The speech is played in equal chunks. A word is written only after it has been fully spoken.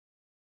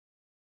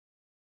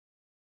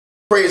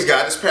Praise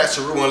God, it's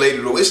Pastor Rue and Lady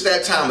Lou. It's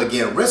that time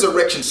again,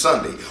 Resurrection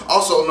Sunday,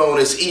 also known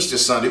as Easter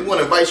Sunday. We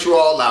want to invite you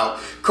all out.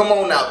 Come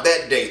on out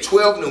that day,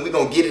 12 noon, we're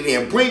going to get it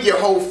in. Bring your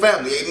whole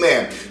family,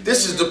 amen.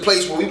 This is the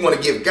place where we want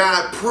to give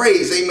God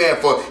praise, amen,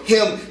 for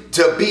Him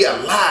to be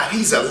alive.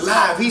 He's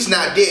alive. He's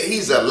not dead.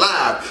 He's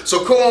alive.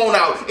 So come on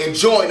out and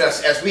join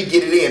us as we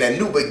get it in at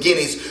New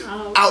Beginnings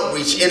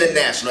Outreach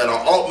International at our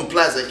Alton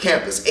Plaza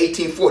campus,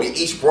 1840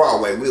 East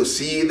Broadway. We'll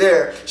see you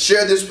there.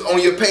 Share this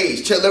on your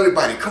page. Tell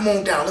everybody, come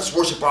on down. Let's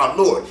worship our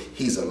Lord.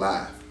 He's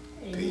alive.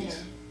 Amen.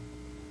 Peace.